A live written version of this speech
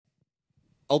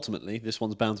ultimately, this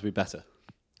one's bound to be better.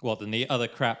 What, than the other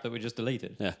crap that we just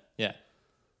deleted? Yeah. Yeah.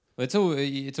 Well, it's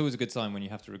always a good sign when you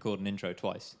have to record an intro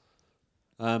twice.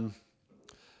 In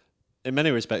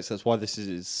many respects, that's why this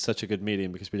is such a good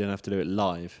medium, because we don't have to do it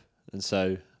live. And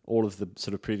so all of the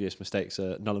sort of previous mistakes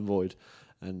are null and void,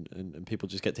 and people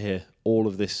just get to hear all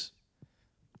of this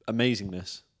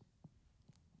amazingness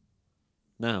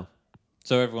now.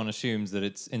 So everyone assumes that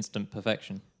it's instant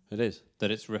perfection. It is.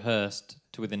 That it's rehearsed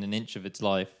to within an inch of its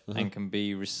life and can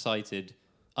be recited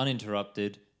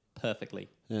uninterrupted perfectly.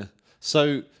 Yeah.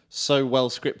 So well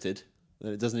scripted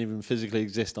that it doesn't even physically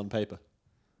exist on paper.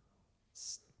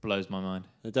 Blows my mind.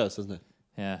 It does, doesn't it?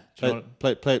 Yeah.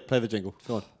 Play the jingle.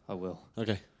 Go on. I will.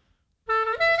 Okay.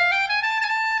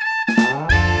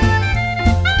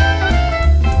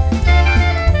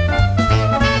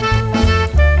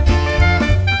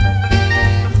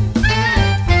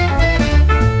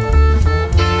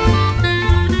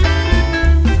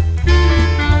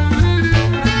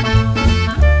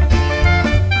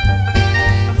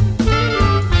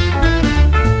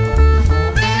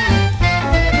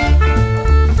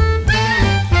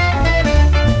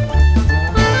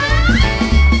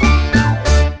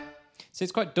 See,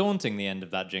 it's quite daunting, the end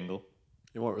of that jingle.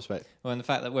 In what respect? Well, in the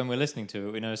fact that when we're listening to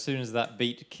it, we know as soon as that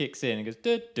beat kicks in and goes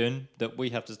dun dun, that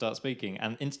we have to start speaking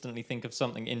and instantly think of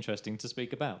something interesting to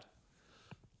speak about.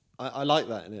 I like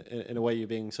that in a way. You're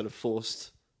being sort of forced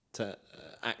to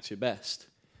act your best.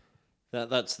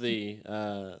 That's the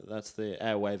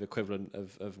airwave equivalent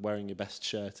of wearing your best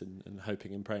shirt and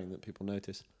hoping and praying that people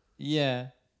notice. Yeah,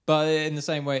 but in the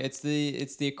same way, it's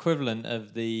the equivalent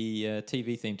of the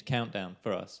TV theme to Countdown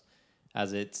for us,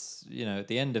 as it's, you know, at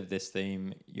the end of this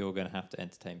theme, you're going to have to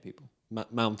entertain people.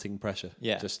 Mounting pressure.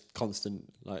 Yeah. Just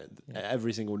constant,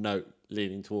 every single note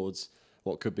leading towards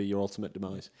what could be your ultimate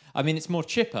demise. I mean, it's more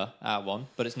chipper at one,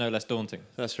 but it's no less daunting.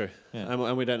 That's true. Yeah.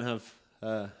 And we don't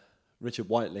have Richard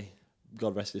Whiteley,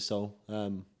 God rest his soul,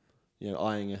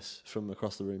 eyeing us from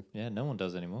across the room. Yeah, no one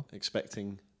does anymore.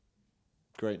 Expecting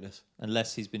greatness.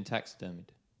 Unless he's been taxidermied.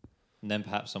 And then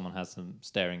perhaps someone has them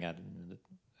staring at him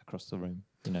across the room,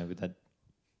 you know, with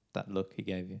that look he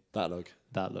gave you. That look.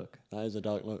 That look. That is a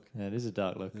dark look. Yeah, it is a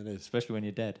dark look. It is. Especially when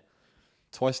you're dead.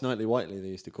 Twice nightly Whiteley, they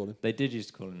used to call him. They did used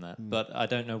to call him that, but I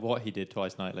don't know what he did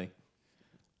twice nightly.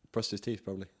 Brushed his teeth,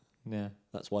 probably. Yeah.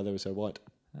 That's why they were so white.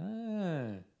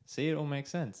 Ah, see, it all makes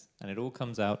sense. And it all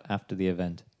comes out after the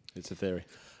event. It's a theory.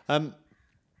 I'd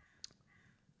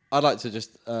like to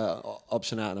just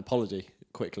option out an apology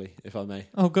quickly, if I may.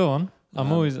 Oh, go on. I'm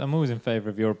always in favour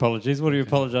of your apologies. What are you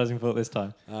apologising for this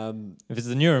time? If it's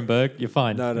the Nuremberg, you're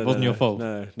fine. It wasn't your fault.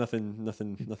 No, nothing like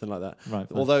that. Right.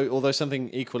 Fine. Although something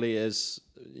equally as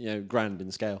grand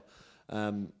in scale,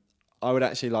 I would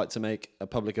actually like to make a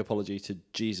public apology to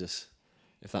Jesus,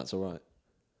 if that's all right.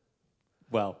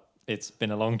 Well, it's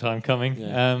been a long time coming.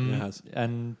 Yeah, it has.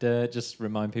 And just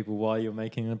remind people why you're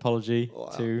making an apology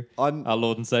to our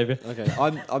Lord and Saviour. Okay,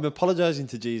 I'm apologising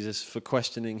to Jesus for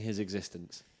questioning his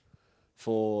existence,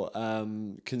 for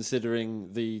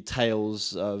considering the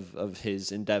tales of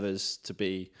his endeavours to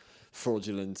be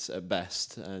fraudulent at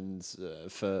best, and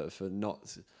for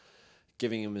not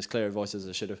giving him as clear a voice as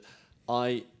I should have.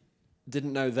 I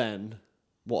didn't know then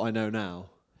what I know now.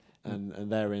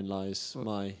 And therein lies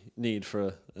my need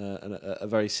for a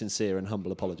very sincere and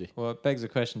humble apology. Well, it begs a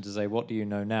question to say, what do you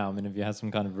know now? I mean, have you had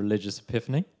some kind of religious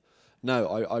epiphany? No,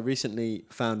 I recently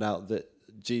found out that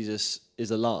Jesus is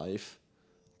alive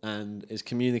and is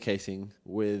communicating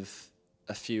with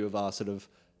a few of our sort of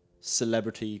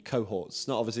celebrity cohorts.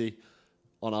 Not obviously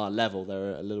on our level;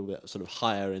 they're a little bit sort of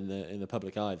higher in the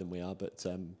public eye than we are,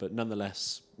 but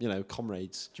nonetheless,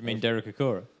 comrades. Do you mean Derek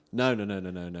Acora? No.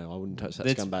 I wouldn't touch that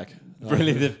scumbag.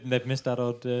 Really, they've missed out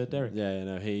on Derek. Yeah,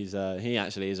 no, he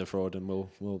actually is a fraud, and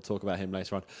we'll talk about him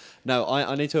later on. No,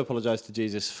 I need to apologise to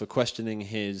Jesus for questioning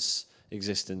his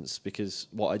existence, because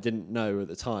what I didn't know at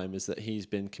the time is that he's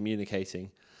been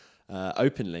communicating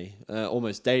openly,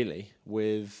 almost daily,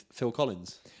 with Phil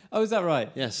Collins. Oh, is that right?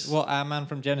 Yes. What, our man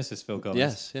from Genesis, Phil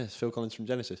Collins? Yes, Phil Collins from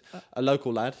Genesis, a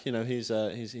local lad.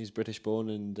 He's British born,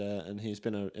 and he's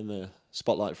been in the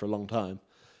spotlight for a long time.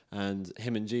 And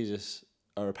him and Jesus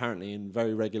are apparently in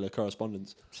very regular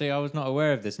correspondence. See, I was not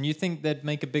aware of this. And you think they'd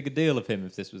make a bigger deal of him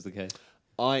if this was the case?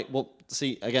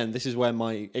 Again, this is where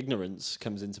my ignorance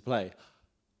comes into play.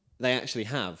 They actually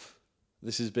have.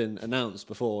 This has been announced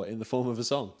before in the form of a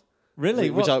song. Really?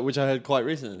 Which I heard quite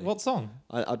recently. What song?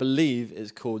 I believe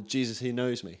it's called Jesus He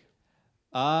Knows Me.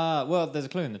 Well, there's a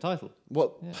clue in the title.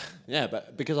 What? Yeah,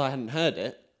 but because I hadn't heard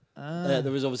it, there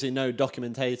was obviously no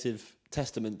documentative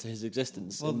testament to his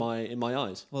existence Well, in my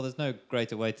eyes. Well, there's no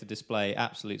greater way to display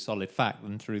absolute solid fact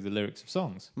than through the lyrics of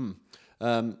songs.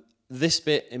 This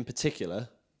bit in particular,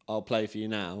 I'll play for you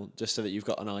now, just so that you've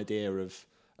got an idea of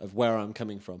where I'm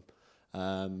coming from.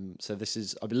 So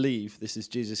I believe this is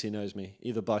Jesus He Knows Me,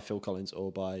 either by Phil Collins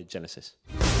or by Genesis.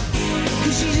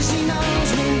 'Cause Jesus, he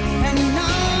knows me, and he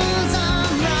knows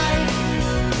I'm right.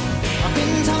 I've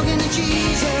been talking to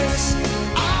Jesus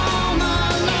all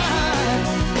my life.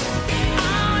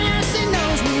 Oh, yes, he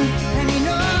knows me, and he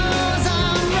knows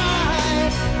I'm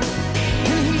right.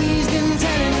 And he's been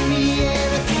telling me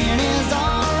everything is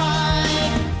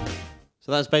alright.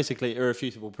 So that's basically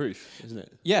irrefutable proof, isn't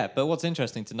it? Yeah, but what's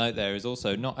interesting to note there is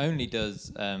also not only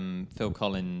does Phil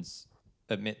Collins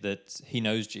admit that he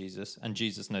knows Jesus and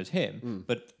Jesus knows him,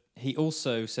 but he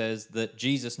also says that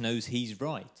Jesus knows he's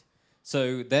right.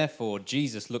 So therefore,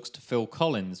 Jesus looks to Phil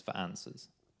Collins for answers.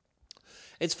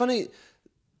 It's funny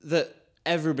that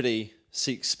everybody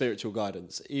seeks spiritual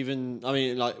guidance. Even, I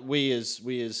mean, like we as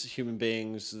human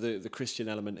beings, the Christian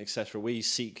element, etc. We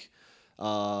seek,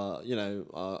 our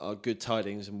good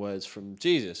tidings and words from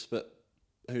Jesus. But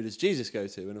who does Jesus go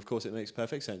to? And of course, it makes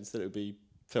perfect sense that it would be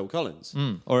Phil Collins,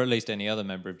 or at least any other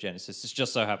member of Genesis. It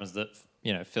just so happens that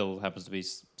Phil happens to be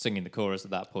singing the chorus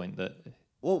at that point. That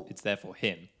it's therefore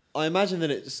him. I imagine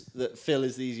that Phil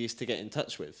is the easiest to get in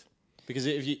touch with, because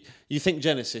if you think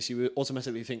Genesis, you would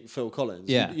automatically think Phil Collins.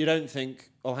 Yeah. You don't think,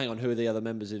 oh, hang on, who are the other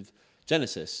members of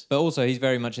Genesis? But also, he's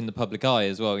very much in the public eye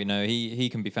as well. He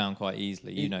can be found quite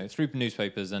easily. Through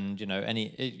newspapers and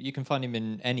you can find him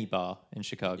in any bar in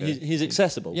Chicago. He's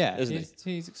accessible. Yeah, isn't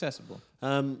he? He's accessible.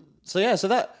 So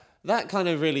that kind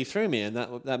of really threw me, and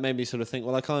that made me sort of think,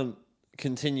 well, I can't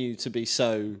continue to be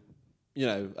so,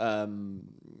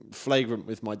 flagrant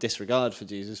with my disregard for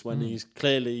Jesus when he's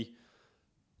clearly,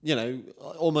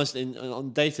 almost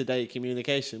on day-to-day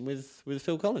communication with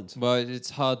Phil Collins. Well, it's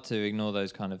hard to ignore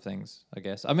those kind of things, I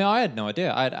guess. I mean, I had no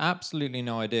idea. I had absolutely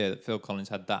no idea that Phil Collins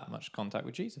had that much contact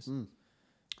with Jesus.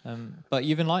 But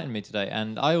you've enlightened me today,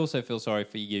 and I also feel sorry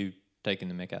for you taking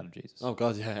the mick out of Jesus. Oh,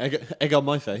 God, yeah. Egg on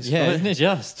my face. Yeah, right? isn't it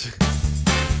just?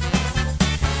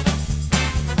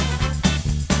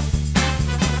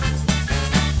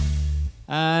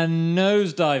 And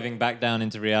nosediving back down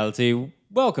into reality,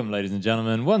 welcome, ladies and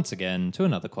gentlemen, once again to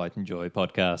another Quite Enjoy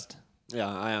podcast. Yeah,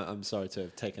 I'm sorry to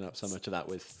have taken up so much of that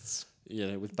with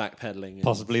backpedaling. And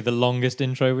Possibly the longest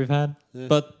intro we've had. Yeah.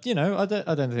 But, I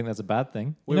don't think that's a bad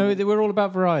thing. We're all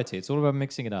about variety. It's all about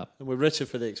mixing it up. And we're richer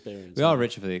for the experience. We are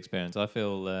richer for the experience. I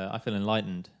feel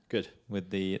enlightened. Good. With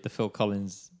the Phil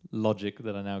Collins logic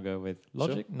that I now go with.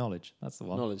 Logic? Sure. Knowledge. That's the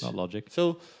one. Knowledge. Not logic.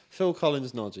 Phil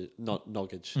Collins knowledge.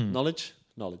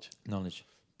 Knowledge.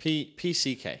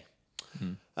 PCK.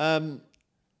 So how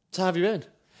have you been?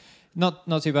 Not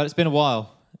too bad. It's been a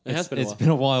while. It's been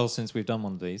a while since we've done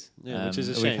one of these. Yeah, which is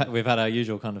a shame. We've had our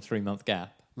usual kind of 3-month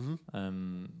gap,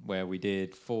 where we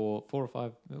did four or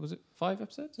five. Was it 5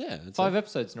 episodes? Yeah, 5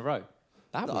 episodes in a row.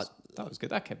 That was good.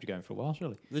 That kept you going for a while,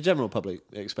 surely. The general public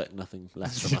expect nothing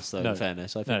less from us, though. No. In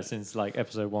fairness, I think. No, since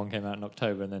episode 1 came out in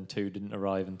October, and then 2 didn't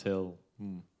arrive until.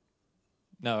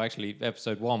 No, actually,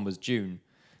 episode 1 was June.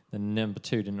 Then number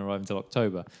 2 didn't arrive until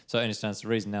October. So it only stands to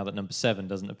reason now that number 7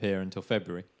 doesn't appear until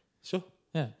February. Sure.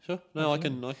 Yeah. Sure. No, I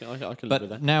can live with But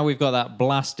that. now we've got that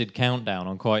blasted countdown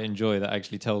on Quite Enjoy that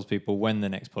actually tells people when the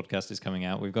next podcast is coming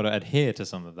out. We've got to adhere to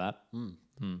some of that.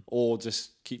 Or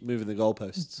just keep moving the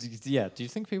goalposts. Yeah. Do you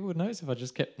think people would notice if I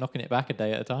just kept knocking it back a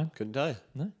day at a time? Couldn't tell you.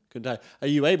 No. Couldn't tell you. Are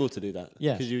you able to do that?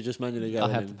 Yeah. Because you just manually go I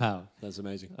in have and- the power. That's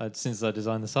amazing. Since I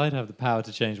designed the site, I have the power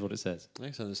to change what it says.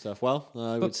 Excellent stuff. Well,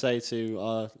 I would say to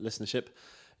our listenership,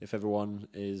 if everyone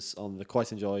is on the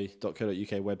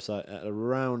quiteenjoy.co.uk website at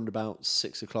around about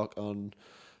 6 o'clock on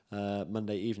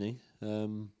Monday evening,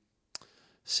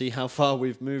 see how far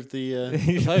we've moved the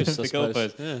posts, I The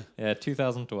suppose. goalpost. Yeah,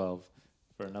 2012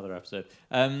 for another episode.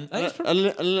 An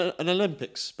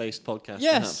Olympics-based podcast,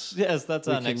 perhaps. Yes, that's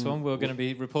our next one. We're going to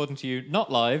be reporting to you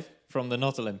not live from the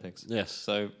Not Olympics. Yes.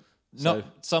 So not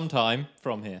sometime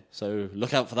from here. So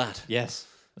look out for that. Yes.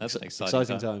 That's an exciting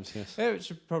time. times, yes. Yeah, we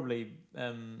should probably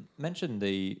mention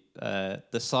the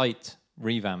site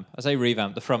revamp. I say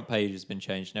revamp, the front page has been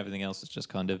changed and everything else has just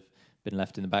kind of been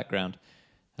left in the background.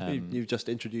 You've just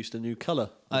introduced a new colour,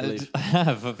 I believe. I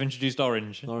have. I've introduced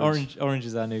orange. Orange. Orange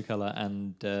is our new colour,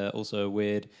 and also a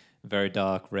weird, very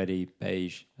dark, reddy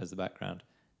beige as the background.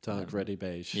 Dark, reddy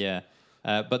beige. Yeah.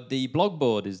 But the blog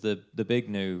board is the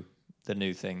new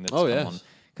thing that's come on.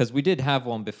 Because we did have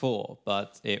one before,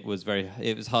 but it was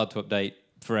hard to update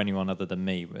for anyone other than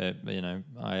me.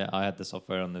 I had the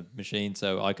software on the machine,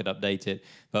 so I could update it,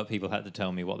 but people had to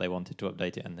tell me what they wanted to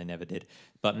update it, and they never did.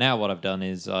 But now what I've done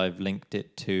is I've linked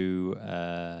it to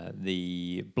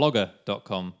the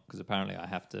blogger.com, because apparently I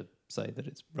have to say that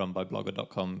it's run by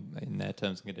blogger.com in their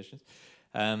terms and conditions.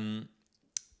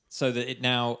 So that it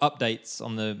now updates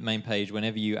on the main page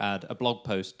whenever you add a blog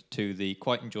post to the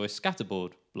Quite Enjoy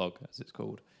Scatterboard blog, as it's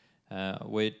called,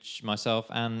 which myself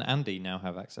and Andy now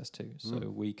have access to. So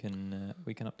we can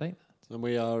update that. And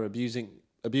we are abusing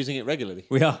it regularly.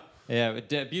 We are, yeah,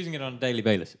 abusing it on a daily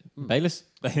basis. Basis?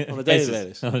 On a daily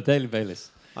basis. On a daily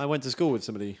basis. I went to school with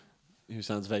somebody who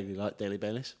sounds vaguely like Daily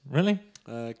Bayliss. Really?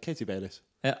 Katie Bayliss.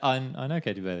 Yeah, I know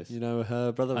Katie Bayliss. You know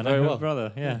her brother I very know her well.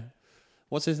 brother, yeah.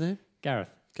 What's his name?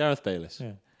 Gareth. Gareth Bayliss.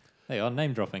 Yeah. There you are,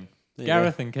 name dropping. There you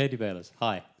Gareth and Katie Bayliss.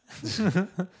 Hi.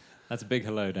 That's a big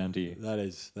hello down to you. That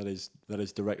is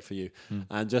direct for you.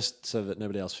 And just so that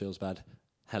nobody else feels bad,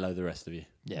 hello the rest of you.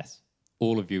 Yes.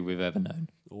 All of you we've ever known.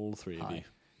 All three of Hi. you.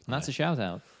 And that's a shout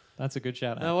out. That's a good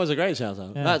shout out. That was a great shout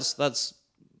out. Yeah.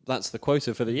 That's the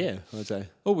quota for the year, I'd say.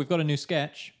 Oh, we've got a new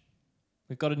sketch.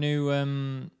 We've got a new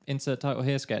insert title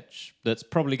here sketch that's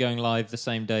probably going live the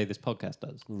same day this podcast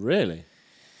does. Really?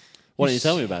 Why don't you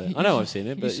tell me about it? I know I've seen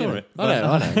it, but you saw it. I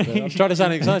know. But I'm trying to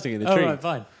sound exciting and Oh, intrigued. right,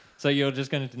 fine. So you're just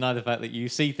going to deny the fact that you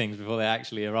see things before they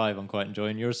actually arrive on Quite Enjoy,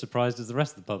 and you're as surprised as the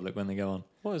rest of the public when they go on.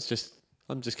 Well,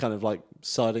 I'm just kind of like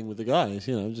siding with the guys,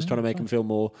 just trying to make them feel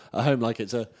more at home, like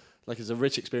it's a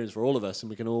rich experience for all of us, and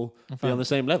we can all be on the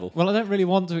same level. Well, I don't really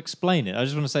want to explain it. I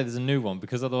just want to say there's a new one,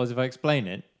 because otherwise if I explain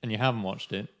it and you haven't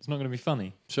watched it, it's not going to be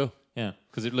funny. Sure. Yeah,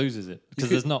 because it loses it. Because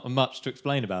there's not much to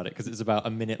explain about it, because it's about a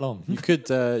minute long. You could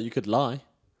lie.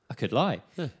 I could lie.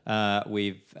 Yeah.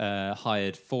 We've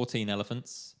hired 14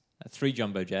 elephants, 3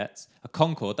 jumbo jets, a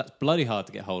Concorde. That's bloody hard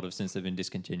to get hold of since they've been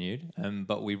discontinued.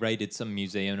 But we raided some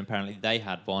museum, and apparently they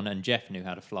had one, and Jeff knew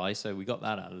how to fly, so we got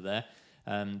that out of there.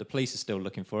 The police are still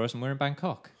looking for us, and we're in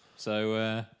Bangkok.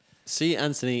 So See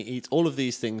Anthony eat all of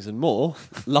these things and more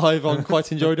live on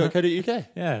quiteenjoy.co.uk.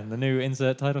 yeah, and the new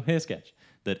insert title here sketch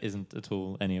that isn't at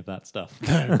all any of that stuff.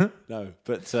 No,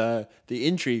 but the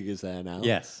intrigue is there now.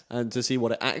 Yes. And to see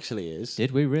what it actually is.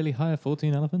 Did we really hire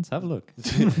 14 elephants? Have a look.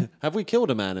 Have we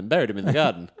killed a man and buried him in the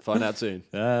garden? Find out soon.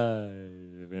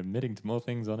 We're admitting to more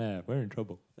things on air. We're in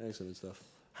trouble. Excellent stuff.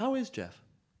 How is Jeff?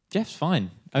 Jeff's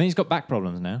fine. I mean, he's got back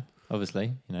problems now,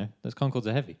 obviously. Those Concords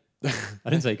are heavy. I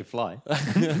didn't say he could fly.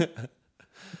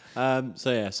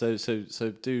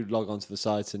 So do log onto the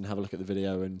site and have a look at the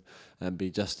video and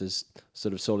be just as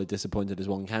sort of sorely disappointed as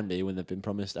one can be when they've been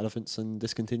promised elephants and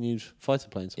discontinued fighter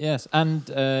planes. Yes, and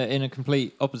in a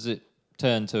complete opposite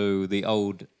turn to the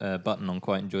old button on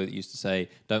Quite Enjoy that used to say,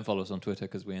 don't follow us on Twitter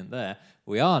because we ain't there.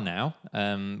 We are now.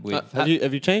 Have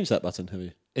you changed that button, have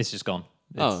you? It's just gone.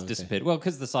 It's disappeared. Well,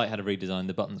 because the site had a redesign,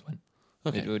 the buttons went.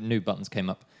 Okay. New buttons came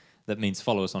up. That means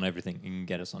follow us on everything. You can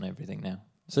get us on everything now.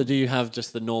 So do you have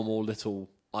just the normal little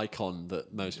icon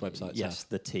that most websites Yes, have?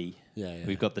 the T. Yeah.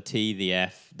 We've got the T, the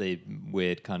F, the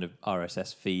weird kind of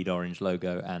RSS feed orange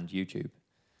logo, and YouTube,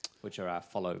 which are our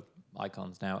follow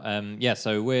icons now.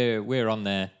 So we're on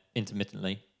there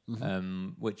intermittently,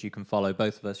 which you can follow,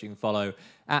 both of us. You can follow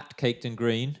at Caked and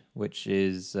Green, which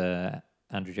is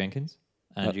Andrew Jenkins.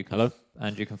 And hello.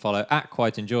 And you can follow at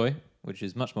Quite Enjoy, which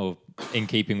is much more in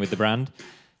keeping with the brand.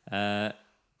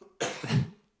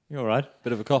 You're all right.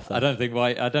 Bit of a cough there.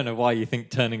 I don't know why you think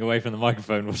turning away from the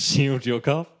microphone will shield your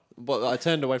cough. But I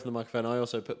turned away from the microphone. I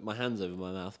also put my hands over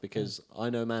my mouth because I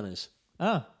know manners.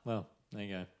 Ah, well, there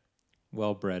you go.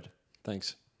 Well bred.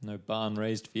 Thanks. No barn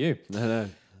raised for you. No.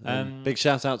 Big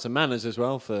shout out to Manners as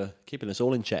well for keeping us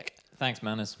all in check. Thanks,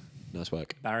 Manners. Nice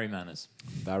work. Barry Manners.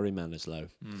 Barry Manners low.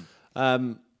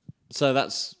 So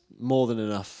that's more than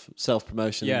enough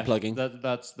self-promotion and plugging.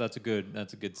 That's a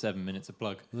good 7 minutes of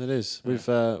plug. It is.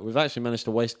 We've actually managed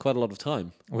to waste quite a lot of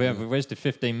time. We've wasted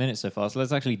 15 minutes so far, so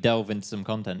let's actually delve into some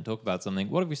content and talk about something.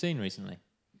 What have we seen recently?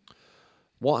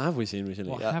 What have we seen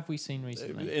recently? Have we seen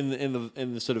recently?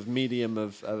 In the sort of medium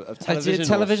of television,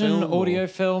 television, or film, audio,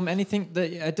 film, anything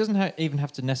that it doesn't even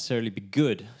have to necessarily be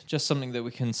good. Just something that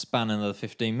we can span another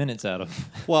 15 minutes out of.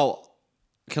 Well,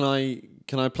 can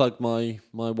I plug my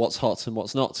what's hot and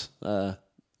what's not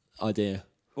idea?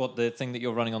 What, the thing that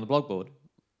you're running on the blog board?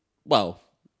 Well,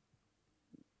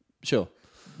 sure.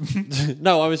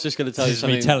 No, I was just going to tell you This is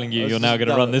something. me telling you you're now going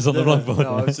to run this on the blog board.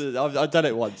 No, I've done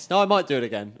it once. No, I might do it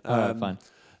again. All right, fine.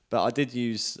 But I did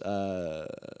use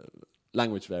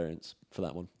language variants for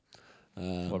that one.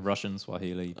 What, Russian,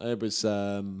 Swahili? It was,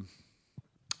 I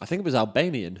think it was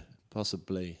Albanian,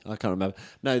 possibly. I can't remember.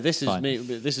 No, this is Fine. me.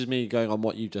 This is me going on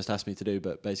what you just asked me to do,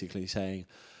 but basically saying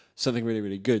something really,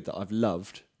 really good that I've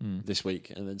loved this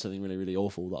week, and then something really, really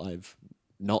awful that I've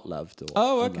not loved. Or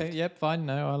Oh, unloved. okay. Yep, fine.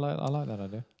 No, I like that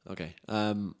idea. Okay.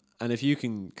 And if you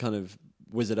can kind of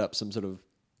wizard up some sort of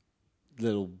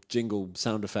little jingle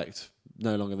sound effect,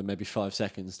 no longer than maybe 5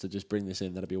 seconds, to just bring this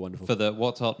in, that'd be wonderful. For the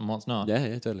what's hot and what's not?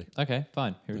 Yeah, totally. Okay,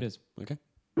 fine. Here it is. Okay.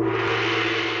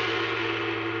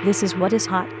 This is what is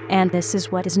hot, and this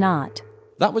is what is not.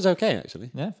 That was okay, actually.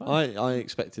 Yeah, fine. I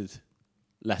expected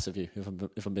less of you,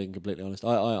 if I'm being completely honest.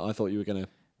 I thought you were going to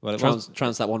Well,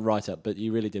 trans that one right up, but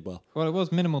you really did well. Well, it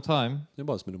was minimal time. It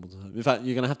was minimal time. In fact,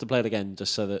 you're going to have to play it again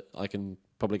just so that I can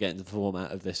probably get into the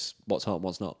format of this what's hot and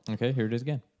what's not. Okay, here it is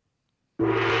again.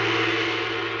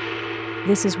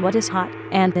 This is what is hot,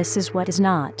 and this is what is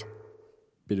not.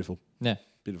 Beautiful. Yeah,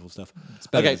 Beautiful stuff. it's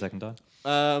better Okay. the second time.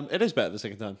 It is better the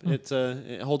second time.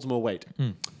 It holds more weight.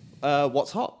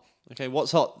 What's hot? Okay,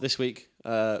 what's hot this week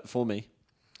for me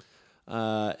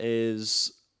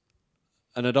is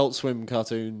an Adult Swim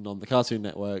cartoon on the Cartoon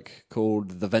Network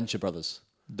called The Venture Brothers.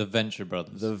 The Venture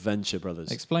Brothers. The Venture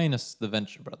Brothers. Explain us the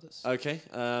Venture Brothers. Okay.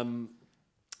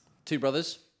 Two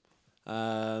brothers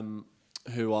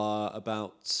who are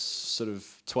about sort of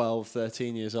 12,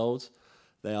 13 years old.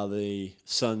 They are the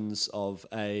sons of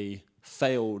a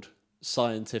failed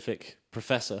scientific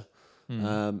professor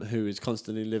who is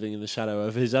constantly living in the shadow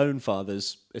of his own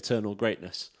father's eternal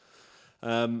greatness.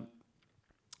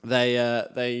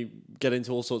 They get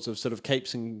into all sorts of sort of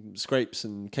capes and scrapes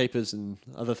and capers and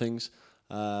other things,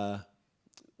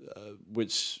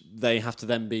 which they have to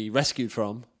then be rescued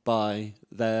from by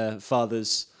their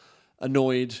father's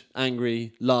annoyed,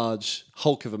 angry, large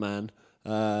hulk of a man,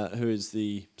 who is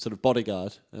the sort of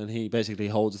bodyguard, and he basically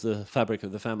holds the fabric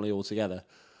of the family all together.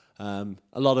 A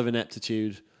lot of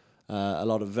ineptitude, a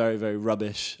lot of very, very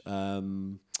rubbish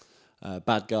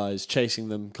bad guys chasing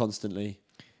them constantly.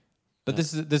 But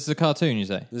this is a cartoon, you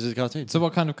say? This is a cartoon. So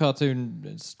what kind of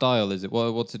cartoon style is it?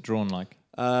 What's it drawn like?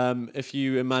 If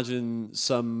you imagine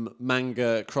some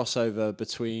manga crossover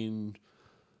between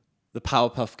the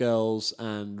Powerpuff Girls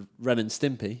and Ren and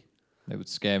Stimpy. It would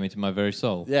scare me to my very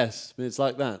soul. Yes, it's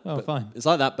like that. Oh, but fine. It's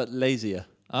like that, but lazier.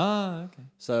 Ah, okay.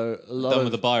 So a lot Done of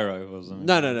with a biro or something.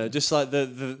 no. Just like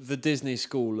the Disney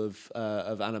school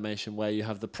of animation, where you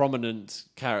have the prominent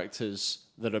characters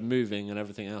that are moving, and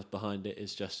everything else behind it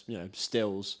is just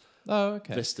stills, Oh,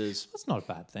 okay. vistas. That's not a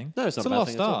bad thing. No, it's not a bad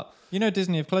lost thing at all. art. You know,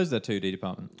 Disney have closed their 2D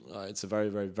department. It's a very,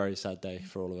 very, very sad day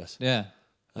for all of us. Yeah,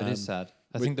 it is sad.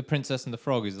 I think The Princess and the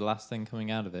Frog is the last thing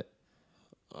coming out of it.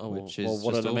 Oh, Which well, is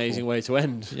what just an amazing way to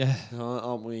end! Yeah,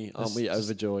 Aren't we It's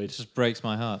overjoyed? it just breaks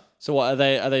my heart. So what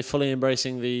are they fully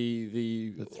embracing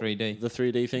the 3D. the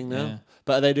 3D thing now? Yeah.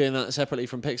 But are they doing that separately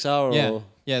from Pixar? Or?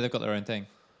 Yeah, they've got their own thing.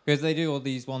 Because they do all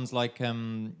these ones like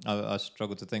I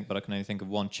struggle to think, but I can only think of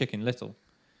one. Chicken Little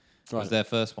was their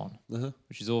first one,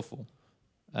 which is awful.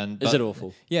 Is it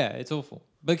awful? Yeah, it's awful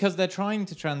because they're trying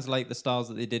to translate the styles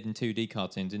that they did in 2D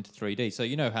cartoons into 3D. So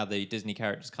you know how the Disney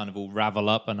characters kind of all ravel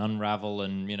up and unravel,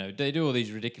 and they do all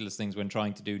these ridiculous things when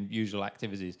trying to do usual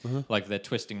activities, like they're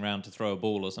twisting around to throw a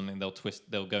ball or something.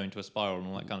 They'll go into a spiral and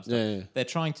all that kind of stuff. Yeah. They're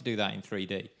trying to do that in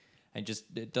 3D, and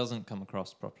it doesn't come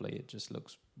across properly. It just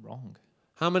looks wrong.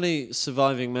 How many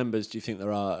surviving members do you think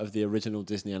there are of the original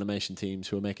Disney animation teams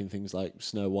who are making things like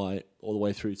Snow White all the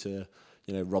way through to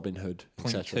Robin Hood,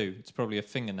 etc.? 0.2. It's probably a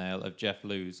fingernail of Jeff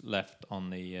Lew's left on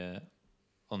the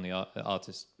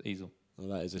artist's easel. Well,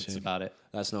 that is a That's shame. about it.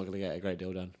 That's not going to get a great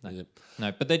deal done, is it?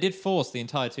 No, but they did force the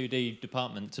entire 2D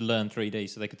department to learn 3D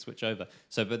so they could switch over.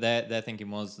 So, but their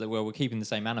thinking was that, well, we're keeping the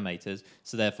same animators,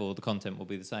 so therefore the content will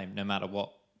be the same no matter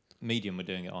what medium we're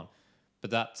doing it on.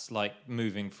 But that's like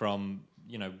moving from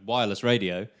wireless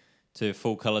radio to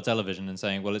full color television and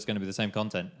saying, well, it's going to be the same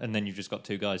content, and then you've just got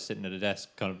two guys sitting at a desk,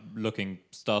 kind of looking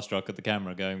starstruck at the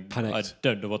camera, going, Panicked. I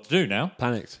don't know what to do now.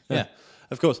 Panicked. Yeah.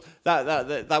 Of course,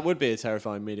 that would be a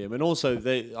terrifying medium, and also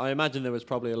I imagine there was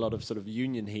probably a lot of sort of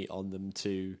union heat on them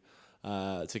to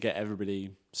get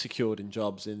everybody secured in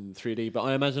jobs in 3D. But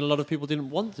I imagine a lot of people didn't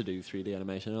want to do 3D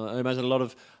animation. I imagine a lot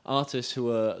of artists who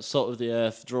were salt of the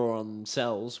earth, draw on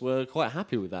cells, were quite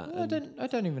happy with that. I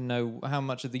don't even know how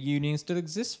much of the union still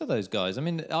exists for those guys. I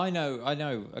mean, I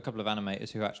know a couple of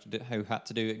animators who had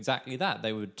to do exactly that.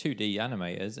 They were 2D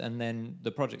animators, and then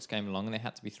the projects came along and they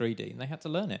had to be 3D, and they had to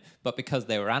learn it. But because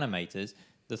they were animators,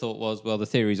 the thought was, well, the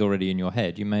theory's already in your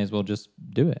head. You may as well just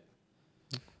do it.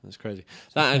 That's crazy.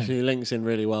 That actually links in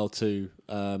really well to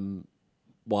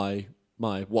why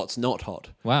my what's not hot.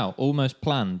 Wow, almost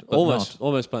planned, but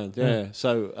Almost planned. Yeah.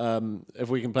 So if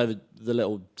we can play the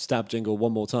little stab jingle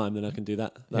one more time, then I can do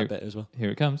that bit as well. Here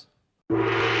it comes.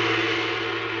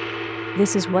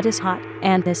 This is what is hot,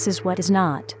 and this is what is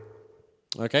not.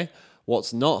 Okay.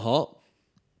 What's not hot?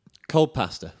 Cold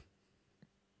pasta.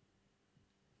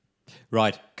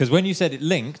 Right, because when you said it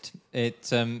linked, it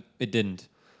didn't.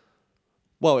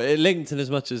 Well, it linked in as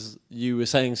much as you were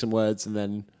saying some words and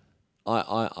then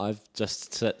I've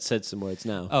just said some words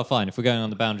now. Oh, fine. If we're going on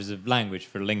the boundaries of language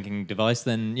for a linking device,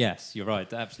 then yes, you're right.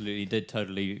 That absolutely did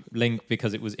totally link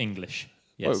because it was English.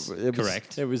 Yes, Well,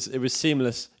 correct. It was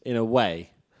seamless in a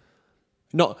way.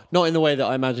 Not in the way that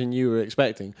I imagine you were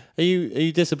expecting. Are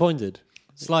you disappointed?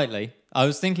 Slightly. I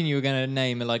was thinking you were going to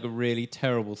name like a really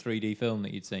terrible 3D film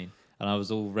that you'd seen, and I was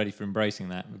all ready for embracing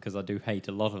that because I do hate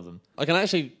a lot of them. I can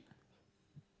actually,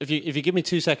 if you give me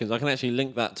 2 seconds, I can actually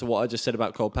link that to what I just said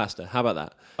about cold pasta. How about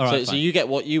that? All right, so fine. you get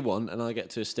what you want, and I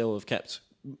get to still have kept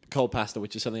cold pasta,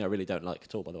 which is something I really don't like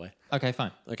at all, by the way. Okay,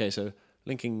 fine. Okay, so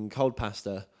linking cold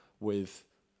pasta with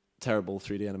terrible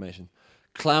 3D animation.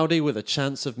 Cloudy with a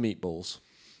chance of meatballs.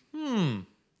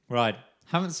 Right.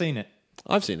 Haven't seen it.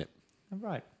 I've seen it.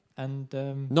 Right. And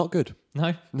Not good.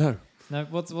 no, No. no.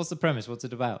 What's the premise? What's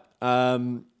it about? A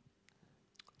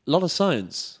lot of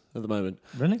science at the moment.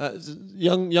 Really?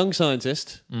 Young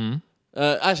scientist.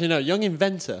 Actually, no, young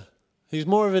inventor. He's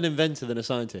more of an inventor than a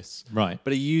scientist. Right.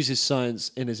 But he uses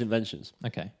science in his inventions.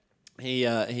 Okay.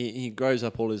 He grows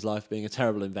up all his life being a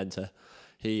terrible inventor.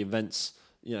 He invents,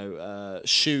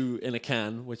 shoe in a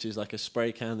can, which is like a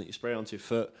spray can that you spray onto your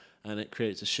foot, and it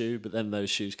creates a shoe. But then those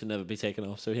shoes can never be taken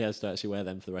off, so he has to actually wear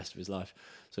them for the rest of his life.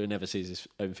 So he never sees his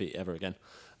own feet ever again.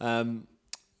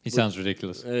 He sounds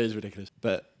ridiculous. It is ridiculous,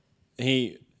 but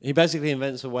he basically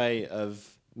invents a way of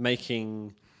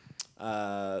making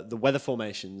the weather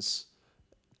formations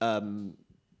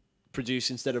produce,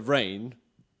 instead of rain,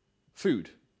 food.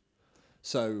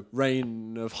 So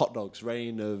rain of hot dogs,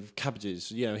 rain of cabbages.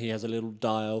 He has a little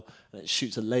dial and it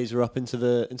shoots a laser up into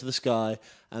the sky,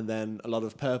 and then a lot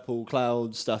of purple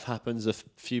cloud stuff happens. A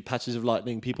few patches of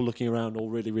lightning, people looking around, all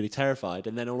really, really terrified,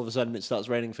 and then all of a sudden it starts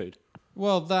raining food.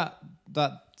 Well, that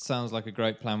sounds like a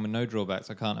great plan with no drawbacks.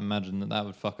 I can't imagine that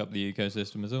would fuck up the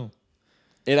ecosystem at all.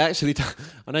 It actually does.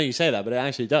 I know you say that, but it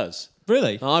actually does.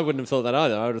 Really? I wouldn't have thought that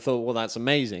either. I would have thought, well, that's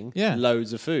amazing. Yeah.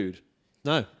 Loads of food.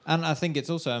 No. And I think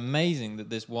it's also amazing that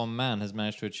this one man has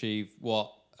managed to achieve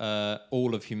what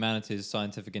all of humanity's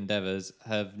scientific endeavours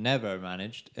have never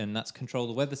managed, and that's control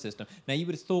the weather system. Now, you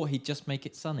would have thought he'd just make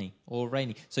it sunny or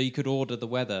rainy, so you could order the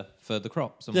weather for the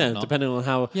crops and whatnot. Depending on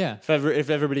how... Yeah. If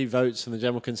everybody votes and the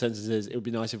general consensus is it would be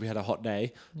nice if we had a hot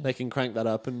day, they can crank that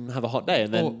up and have a hot day,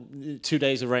 and then 2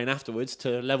 days of rain afterwards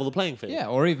to level the playing field. Yeah,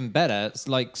 or even better, it's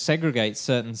like segregate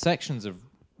certain sections of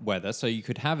weather, so you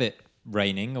could have it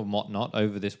raining and whatnot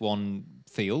over this one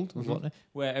field and whatnot,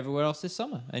 where everywhere else is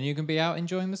summer, and you can be out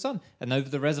enjoying the sun. And over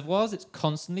the reservoirs, it's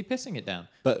constantly pissing it down.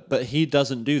 But he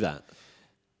doesn't do that.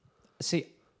 See,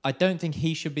 I don't think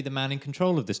he should be the man in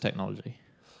control of this technology.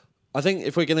 I think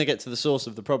if we're going to get to the source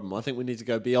of the problem, I think we need to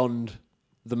go beyond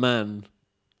the man,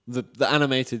 the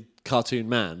animated cartoon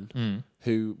man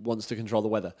who wants to control the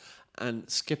weather, and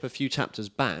skip a few chapters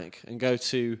back and go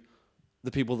to the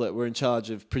people that were in charge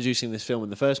of producing this film in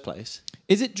the first place.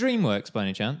 Is it DreamWorks by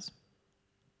any chance?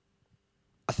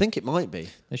 I think it might be.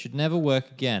 They should never work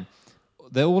again.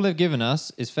 All they've given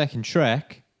us is feckin'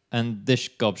 Shrek and this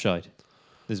gobshite.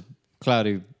 This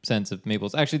cloudy sense of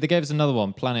meatballs. Actually, they gave us another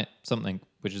one, Planet something,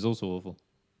 which is also awful,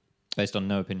 based on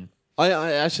no opinion. I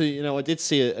actually, I did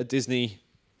see a Disney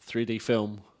 3D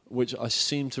film, which I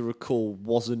seem to recall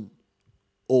wasn't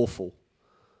awful.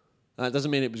 That doesn't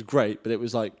mean it was great, but it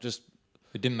was like just...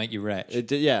 It didn't make you wretch. It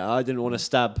did, yeah, I didn't want to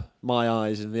stab my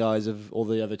eyes in the eyes of all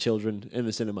the other children in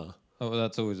the cinema. Oh, well,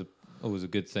 that's always a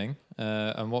good thing.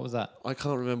 And what was that? I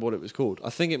can't remember what it was called. I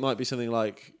think it might be something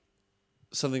like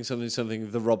something,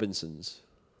 The Robinsons.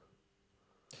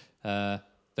 There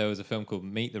was a film called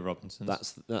Meet the Robinsons.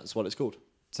 That's what it's called.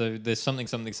 So there's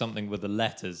something with the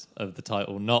letters of the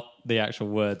title, not the actual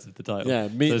words of the title. Yeah,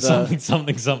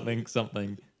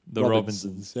 something. The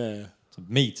Robinsons. Yeah. So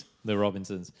Meet the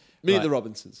Robinsons. Meet the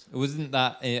Robinsons. Wasn't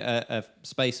that a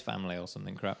space family or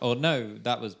something crap? Or no,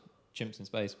 that was Chimps in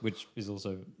Space, which is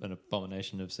also an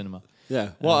abomination of cinema.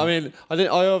 Yeah. Well, I mean, I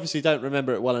obviously don't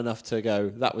remember it well enough to go,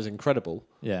 that was incredible.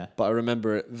 Yeah. But I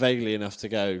remember it vaguely enough to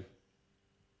go,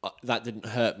 that didn't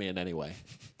hurt me in any way.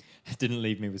 It didn't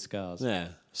leave me with scars. Yeah.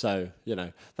 So,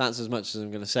 that's as much as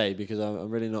I'm going to say, because I'm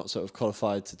really not sort of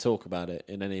qualified to talk about it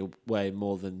in any way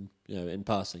more than, in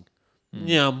passing.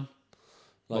 Yum.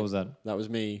 What was that? That was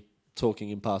me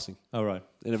talking in passing. Oh, right.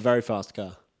 In a very fast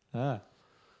car. Ah.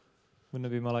 Wouldn't it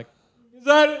be more like, is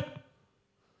that it?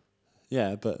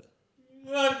 Yeah, but...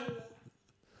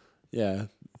 Yeah,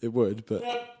 it would, but...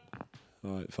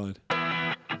 All right, fine.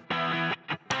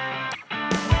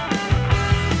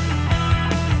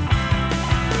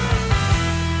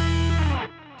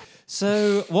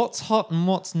 So, what's hot and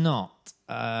what's not?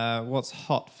 What's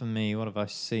hot for me? What have I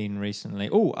seen recently?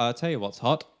 Oh, I'll tell you what's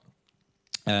hot.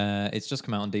 It's just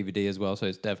come out on DVD as well, so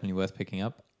it's definitely worth picking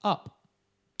up. Up.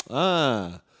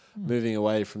 Moving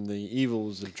away from the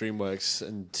evils of DreamWorks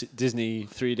and Disney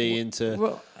 3D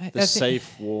into the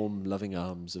safe, warm, loving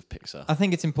arms of Pixar. I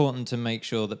think it's important to make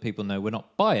sure that people know we're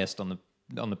not biased on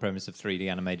the premise of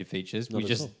 3D animated features. We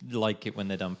just like it when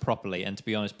they're done properly. And to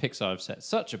be honest, Pixar have set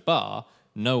such a bar,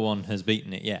 no one has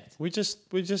beaten it yet. We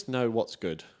just know what's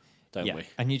good, don't we?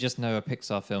 And you just know a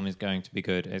Pixar film is going to be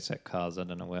good, except Cars. I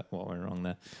don't know what went wrong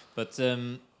there. But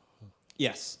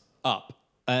yes, Up.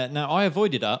 Now, I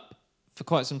avoided Up for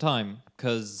quite some time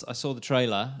because I saw the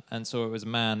trailer and saw it was a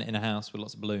man in a house with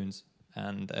lots of balloons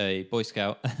and a Boy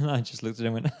Scout, and I just looked at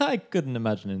him and went, I couldn't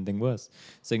imagine anything worse.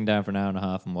 Sitting down for an hour and a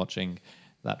half and watching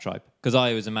that tribe. Because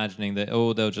I was imagining that,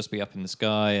 they'll just be up in the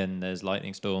sky and there's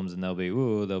lightning storms and they'll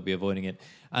be avoiding it.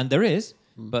 And there is,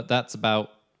 but that's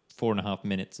about 4.5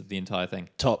 minutes of the entire thing.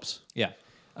 Tops. Yeah.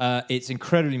 It's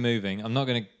incredibly moving. I'm not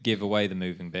going to give away the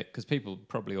moving bit because people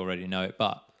probably already know it,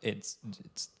 but it's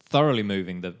thoroughly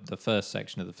moving, the first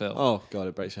section of the film. Oh, God,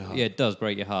 it breaks your heart. Yeah, it does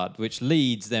break your heart, which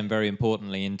leads then very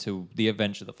importantly into the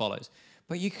adventure that follows.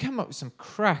 But you come up with some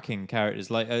cracking characters.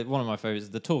 Like one of my favorites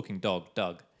is the talking dog,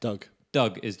 Doug.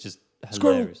 Doug is just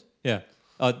hilarious. Squirrel.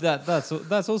 Yeah.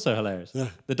 That's also hilarious. Yeah.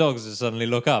 The dogs just suddenly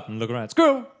look up and look around.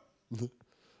 Squirrel!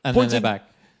 And then they're back.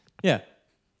 Yeah.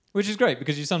 Which is great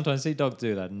because you sometimes see dogs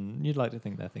do that and you'd like to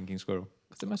think they're thinking squirrel.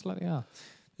 Because they most likely are.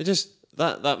 It just,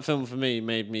 that film for me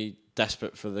made me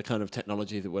desperate for the kind of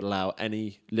technology that would allow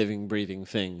any living, breathing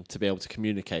thing to be able to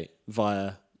communicate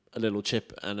via a little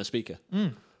chip and a speaker.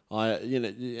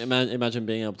 Imagine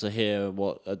being able to hear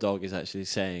what a dog is actually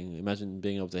saying. Imagine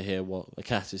being able to hear what a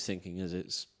cat is thinking as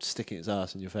it's sticking its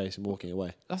ass in your face and walking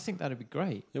away. I think that'd be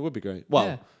great. It would be great.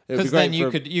 Well, because then you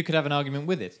could have an argument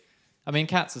with it. I mean,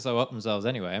 cats are so up themselves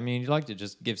anyway. I mean, you'd like to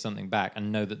just give something back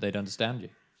and know that they'd understand you.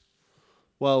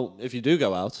 Well, if you do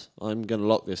go out, I'm going to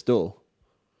lock this door.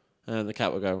 And the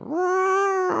cat will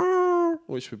go,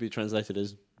 which would be translated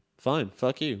as, fine,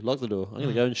 fuck you, lock the door. I'm going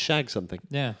to go and shag something.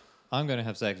 Yeah, I'm going to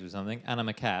have sex with something, and I'm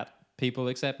a cat. People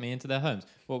accept me into their homes.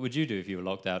 What would you do if you were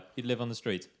locked out? You'd live on the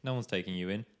streets. No one's taking you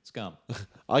in. Scum.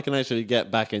 I can actually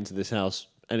get back into this house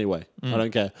anyway. I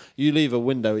don't care. You leave a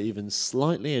window even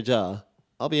slightly ajar,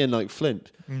 I'll be in like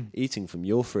Flint, eating from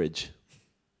your fridge.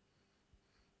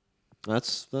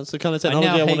 That's the kind of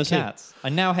technology I want to see. I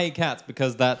now hate cats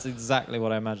because that's exactly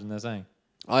what I imagine they're saying.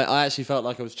 I actually felt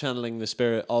like I was channeling the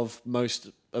spirit of most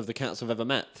of the cats I've ever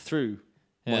met through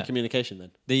my communication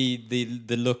then.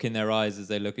 The look in their eyes as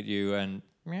they look at you and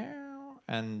meow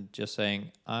and just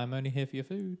saying, I'm only here for your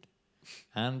food.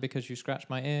 And because you scratched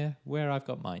my ear where I've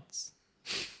got mites.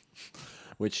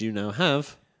 Which you now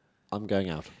have, I'm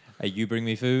going out. You bring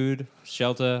me food,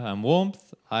 shelter and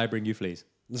warmth, I bring you fleas.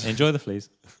 Enjoy the fleas.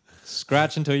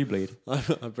 Scratch until you bleed. I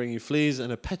bring you fleas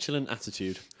and a petulant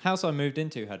attitude. House I moved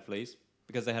into had fleas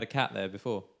because they had a cat there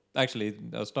before. Actually,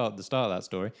 I'll start the start of that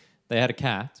story. They had a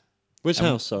cat. Which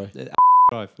house? Sorry.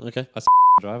 Drive. Okay.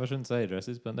 Drive. I shouldn't say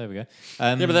addresses, but there we go.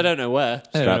 Yeah, but they don't know where.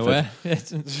 They don't know where.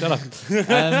 Shut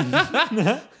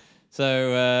up.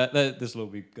 So this will all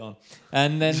be gone.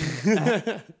 And then,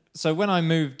 so when I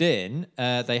moved in,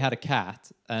 they had a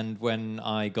cat, and when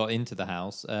I got into the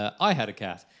house, I had a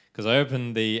cat. Because I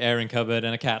opened the airing cupboard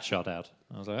and a cat shot out.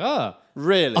 I was like,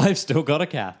 really? I've still got a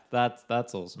cat.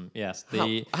 That's awesome. Yes.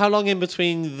 How long in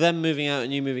between them moving out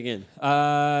and you moving in?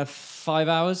 5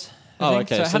 hours. I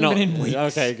think. Okay. So it hadn't been in weeks.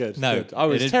 Okay, good. No, good. I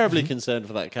was terribly concerned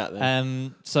for that cat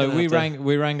then. So we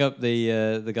rang up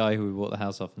the guy who we bought the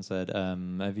house off and said,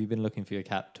 have you been looking for your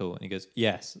cat at all? And he goes,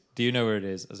 yes. Do you know where it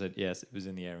is? I said, yes, it was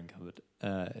in the airing cupboard.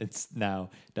 It's now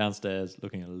downstairs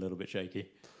looking a little bit shaky.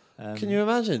 Can you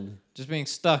imagine? Just being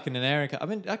stuck in an airing cupboard. I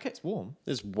mean, okay, it's warm.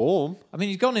 It's warm. I mean,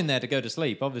 he's gone in there to go to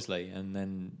sleep, obviously, and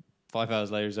then 5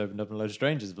 hours later he's opened up and a load of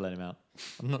strangers have let him out.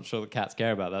 I'm not sure that cats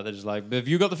care about that. They're just like, have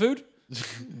you got the food?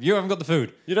 You haven't got the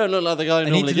food. You don't look like the guy who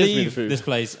normally gives me the food. This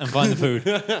place and find the food.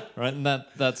 Right, and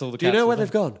that's all the cats. Do you know where they've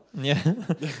gone? Yeah.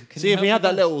 See, if we had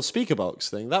that little speaker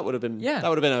box thing, that would have been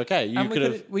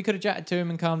okay. We could have chatted to him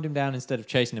and calmed him down instead of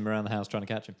chasing him around the house trying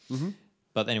to catch him. Mm-hmm.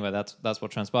 But anyway, that's what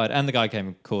transpired. And the guy came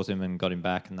and caught him and got him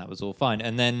back, and that was all fine.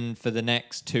 And then for the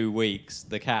next 2 weeks,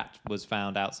 the cat was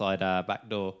found outside our back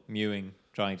door, mewing,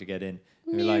 trying to get in.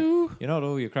 And we're like, you're not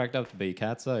all you're cracked up to be,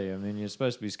 cats, are you? I mean, you're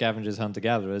supposed to be scavengers,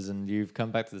 hunter-gatherers, and you've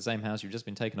come back to the same house you've just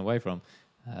been taken away from.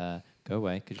 go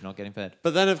away because you're not getting fed.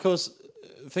 But then, of course,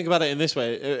 think about it in this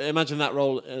way. Imagine that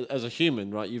role as a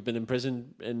human, right? You've been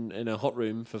imprisoned in a hot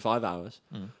room for 5 hours,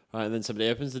 right? And then somebody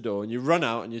opens the door and you run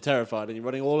out and you're terrified and you're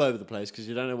running all over the place because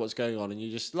you don't know what's going on and you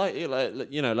just like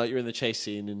you're in the chase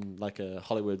scene in like a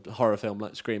Hollywood horror film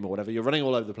like Scream or whatever. You're running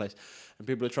all over the place and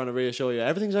people are trying to reassure you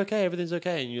everything's okay,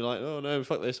 and you're like, oh no,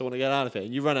 fuck this, I want to get out of here.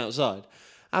 And you run outside.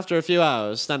 After a few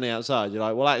hours standing outside, you're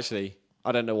like, well, actually,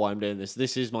 I don't know why I'm doing this.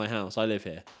 This is my house. I live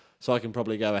here. So I can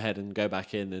probably go ahead and go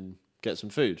back in and get some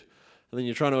food. And then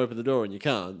you're trying to open the door and you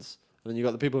can't. And then you've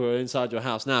got the people who are inside your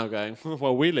house now going,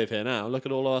 well, we live here now. Look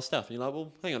at all our stuff. And you're like,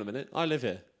 well, hang on a minute. I live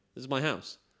here. This is my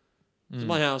house. This is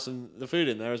my house and the food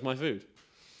in there is my food.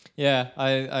 Yeah,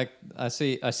 I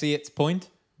see its point,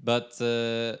 but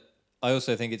I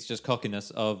also think it's just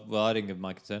cockiness of, well, I didn't give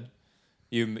my consent.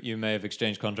 You may have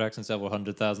exchanged contracts and several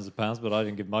hundred thousands of pounds, but I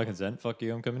didn't give my consent. Fuck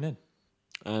you, I'm coming in.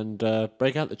 And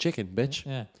break out the chicken, bitch.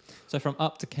 Yeah. So from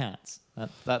Up to Cats,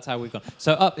 that's how we've gone.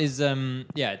 So Up is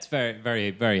it's very, very,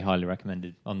 very highly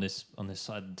recommended on this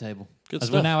side of the table. Good As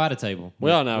stuff. we're now at a table.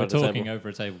 We are now we're at a talking table. over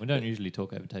a table. We don't usually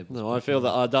talk over tables. No, I feel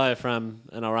that our diaphragm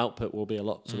and our output will be a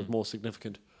lot sort of more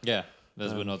significant. Yeah.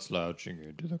 As we're not slouching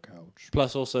into the couch.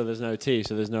 Plus, also, there's no tea,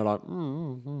 so there's no like.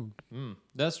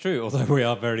 That's true. Although we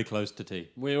are very close to tea.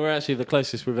 We're actually the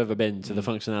closest we've ever been to the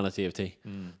functionality of tea.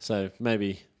 So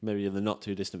maybe in the not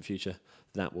too distant future,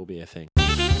 that will be a thing.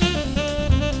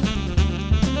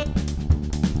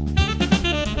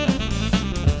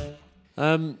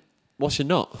 What's your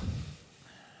not?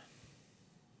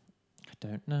 I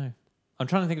don't know. I'm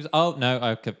trying to think of... Oh, no,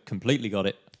 I completely got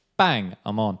it. Bang,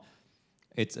 I'm on.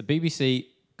 It's a BBC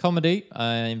comedy,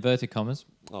 inverted commas.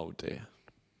 Oh dear.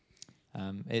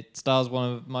 It stars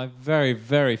one of my very,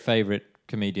 very favourite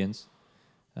comedians,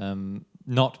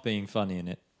 not being funny in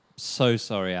it. So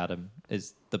sorry, Adam.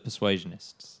 Is The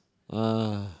Persuasionists.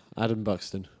 Adam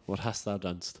Buxton, what hast thou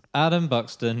done? Adam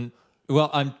Buxton. Well,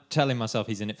 I'm telling myself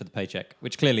he's in it for the paycheck,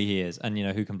 which clearly he is, and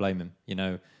who can blame him?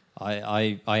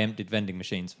 I emptied vending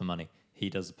machines for money. He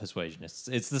does The Persuasionists.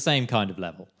 It's the same kind of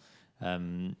level.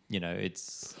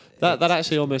 It's that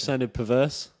actually almost sounded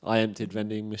perverse. I emptied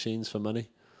vending machines for money.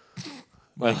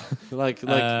 Like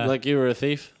you were a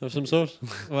thief of some sort.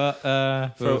 Well,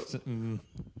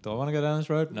 do I want to go down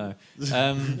this road? No.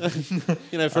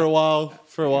 For a while,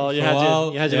 you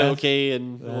had your little key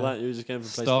and all that. You were just going from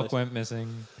place to Stock place. went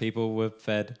missing. People were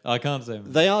fed. I can't say.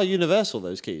 They are universal,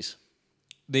 those keys.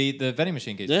 The vending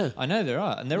machine keys. Yeah. I know there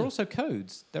are, and there are also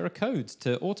codes. There are codes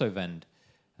to auto vend,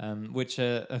 which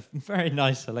a very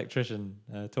nice electrician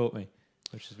taught me,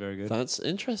 which is very good. That's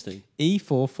interesting.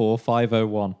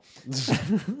 E44501.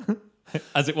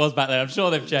 As it was back then. I'm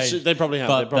sure they've changed. They probably have.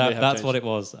 But that's changed. what it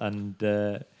was, and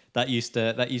that used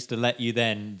to let you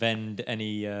then vend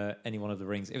any one of the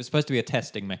rings. It was supposed to be a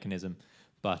testing mechanism,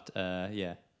 but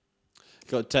yeah,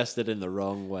 Got tested in the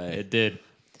wrong way. it did.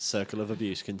 Circle of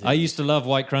abuse continues. I used to love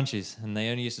white crunchies, and they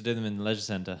only used to do them in the leisure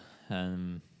centre.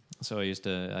 So I used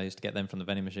to get them from the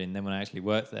vending machine. And then when I actually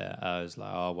worked there, I was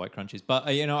like, oh, white crunchies. But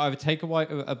I would take a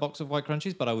box of white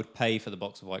crunchies, but I would pay for the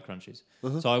box of white crunchies.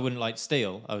 So I wouldn't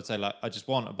steal. I would say I just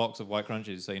want a box of white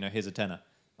crunchies. So here's a tenner.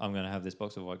 I'm going to have this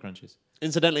box of white crunchies.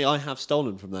 Incidentally, I have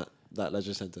stolen from that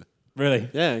leisure centre. Really?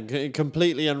 Yeah,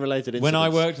 completely unrelated incidents. When I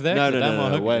worked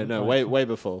there? Way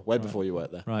before you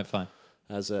worked there. Right, fine.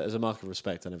 As a mark of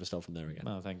respect, I never stole from there again.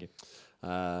 Oh, thank you.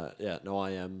 I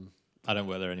am. I don't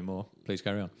work there anymore. Please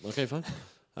carry on. Okay, fine.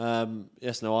 The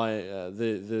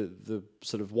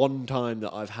sort of one time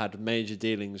that I've had major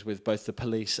dealings with both the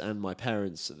police and my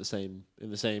parents in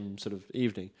the same sort of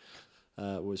evening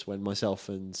was when myself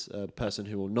and a person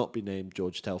who will not be named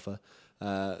George Telfer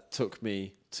took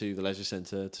me to the leisure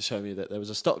centre to show me that there was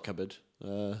a stock cupboard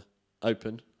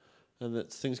open and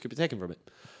that things could be taken from it.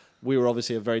 We were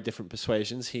obviously of very different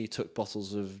persuasions. He took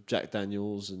bottles of Jack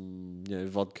Daniels and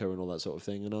vodka and all that sort of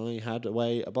thing, and I had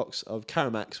away a box of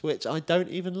Caramax, which I don't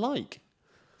even like.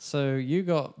 So you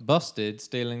got busted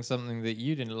stealing something that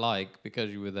you didn't like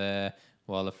because you were there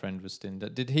while a friend was still.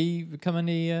 Did he become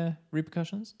any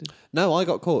repercussions? No, I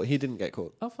got caught. He didn't get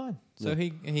caught. Oh, fine. So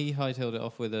he hightailed it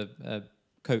off with a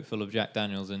coat full of Jack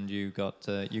Daniels, and you got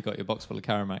your box full of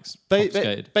Caramax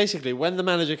confiscated. Basically, when the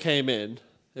manager came in,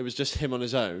 it was just him on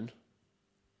his own,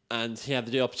 and he had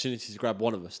the opportunity to grab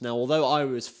one of us. Now, although I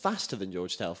was faster than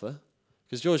George Telfer,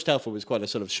 because George Telfer was quite a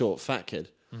sort of short, fat kid,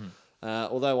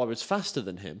 although I was faster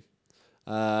than him,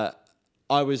 I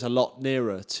was a lot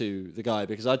nearer to the guy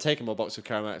because I'd taken my box of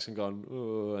Caramax and gone,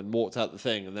 "Ooh," and walked out the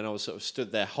thing, and then I was sort of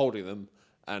stood there holding them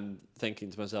and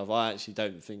thinking to myself, I actually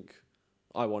don't think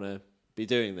I want to be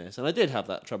doing this. And I did have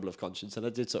that trouble of conscience, and I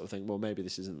did sort of think, well, maybe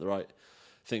this isn't the right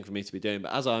thing for me to be doing.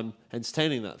 But as I'm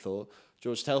entertaining that thought,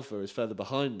 George Telfer is further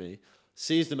behind me,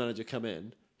 sees the manager come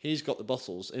in. He's got the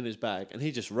bottles in his bag, and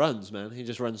he just runs, man. He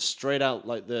just runs straight out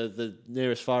like the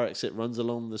nearest fire exit, runs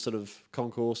along the sort of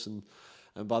concourse, and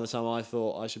by the time I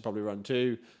thought I should probably run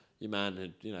too, your man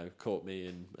had caught me,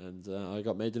 and I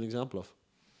got made an example of.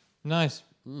 Nice.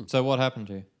 So what happened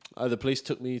to you? The police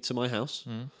took me to my house,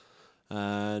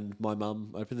 and my mum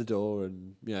opened the door,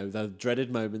 and the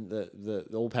dreaded moment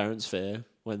that all parents fear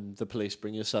when the police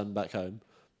bring your son back home.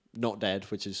 Not dead,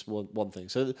 which is one thing.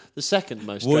 So the second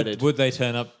most dreaded... Would they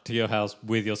turn up to your house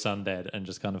with your son dead and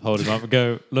just kind of hold him up and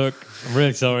go, look, I'm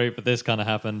really sorry, but this kind of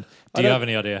happened. Do you have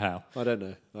any idea how? I don't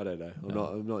know.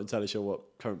 I'm not entirely sure what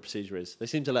current procedure is. They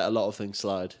seem to let a lot of things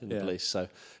slide in the police, so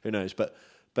who knows. But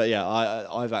yeah,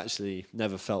 I've actually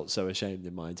never felt so ashamed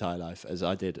in my entire life as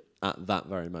I did at that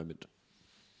very moment.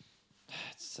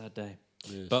 It's a sad day.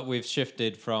 Yes. But we've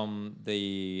shifted from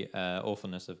the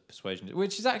awfulness of persuasion,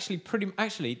 which is actually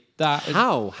that.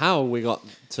 How we got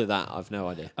to that, I've no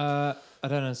idea. I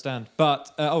don't understand.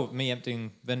 But me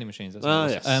emptying vending machines.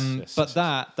 That's Yes. But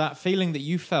that feeling that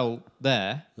you felt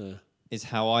there is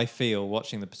how I feel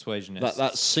watching The Persuasionists.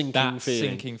 That sinking feeling.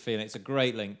 Sinking feeling. It's a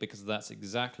great link because that's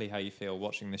exactly how you feel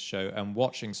watching this show and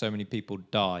watching so many people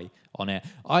die on air.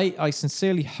 I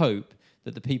sincerely hope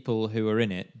that the people who are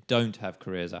in it don't have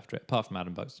careers after it. Apart from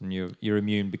Adam Buxton, you're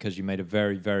immune because you made a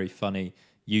very, very funny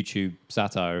YouTube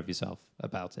satire of yourself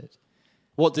about it.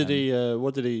 What did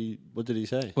he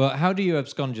say? Well, how do you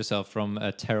abscond yourself from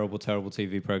a terrible, terrible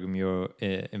TV program you're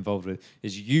involved with?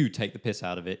 Is you take the piss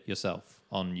out of it yourself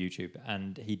on YouTube,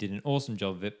 and he did an awesome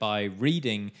job of it by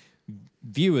reading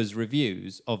viewers'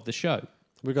 reviews of the show.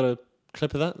 We got a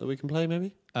clip of that we can play,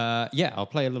 maybe? Yeah, I'll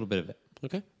play a little bit of it.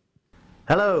 Okay.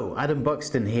 Hello, Adam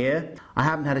Buxton here. I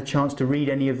haven't had a chance to read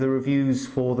any of the reviews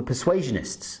for The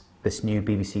Persuasionists, this new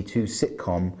BBC Two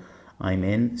sitcom I'm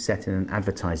in, set in an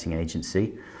advertising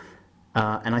agency.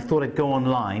 And I thought I'd go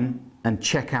online and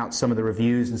check out some of the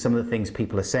reviews and some of the things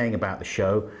people are saying about the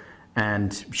show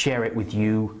and share it with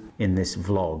you in this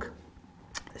vlog.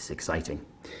 It's exciting.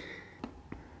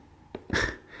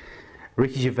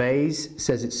 Ricky Gervais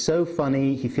says it's so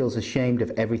funny he feels ashamed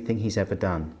of everything he's ever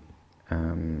done.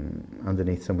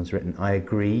 Underneath someone's written, I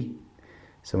agree.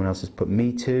 Someone else has put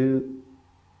me too.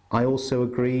 I also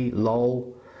agree,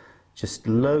 lol. Just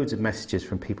loads of messages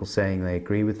from people saying they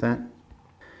agree with that.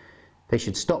 They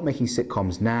should stop making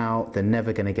sitcoms now. They're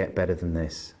never going to get better than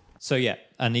this. So yeah,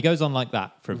 and he goes on like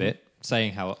that for a bit,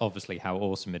 saying how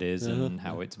awesome it is and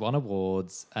how it's won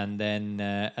awards, and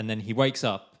then he wakes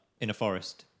up in a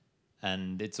forest,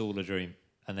 and it's all a dream,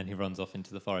 and then he runs off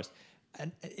into the forest.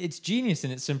 And it's genius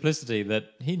in its simplicity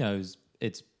that he knows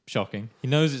it's shocking. He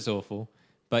knows it's awful.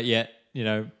 But yet,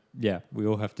 we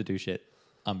all have to do shit.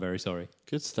 I'm very sorry.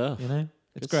 Good stuff.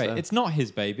 It's great. Stuff. It's not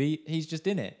his baby. He's just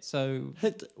in it. So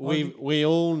we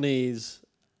all need,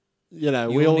 we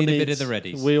all all need a bit of the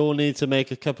Reddies. We all need to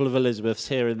make a couple of Elizabeths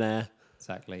here and there.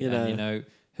 Exactly. And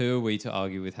who are we to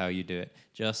argue with how you do it?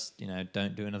 Just,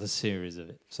 don't do another series of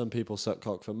it. Some people suck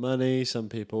cock for money. Some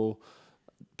people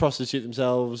prostitute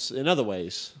themselves in other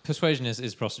ways. Persuasion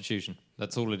is prostitution.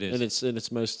 That's all it is. In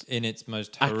its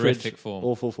most horrific form.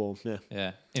 Awful form. Yeah.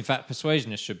 Yeah. In fact,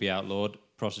 persuasionists should be outlawed.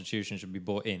 Prostitution should be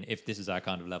brought in if this is our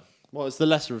kind of level. Well, it's the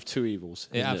lesser of two evils.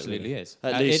 It absolutely is.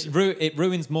 At least it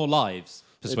ruins more lives,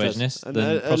 persuasionists,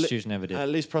 than prostitution ever did. At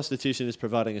least prostitution is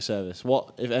providing a service.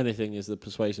 What, if anything, is the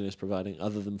persuasionist providing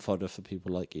other than fodder for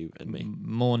people like you and me?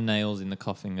 More nails in the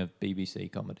coffin of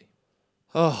BBC comedy.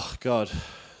 Oh, God.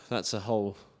 That's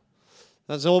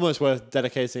almost worth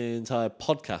dedicating an entire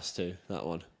podcast to, that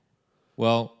one.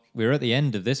 Well, we're at the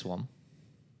end of this one.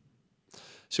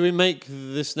 Should we make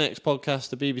this next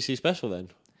podcast a BBC special then?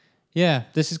 Yeah,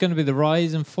 this is going to be the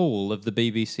rise and fall of the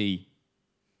BBC.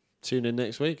 Tune in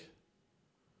next week.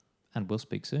 And we'll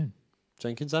speak soon.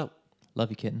 Jenkins out.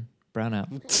 Love you, kitten. Brown out.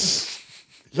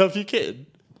 Love you, kitten?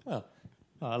 Oh,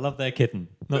 I love their kitten.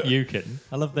 Not you, kitten.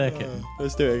 I love their kitten.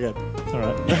 Let's do it again. All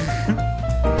right.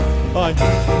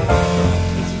 Bye.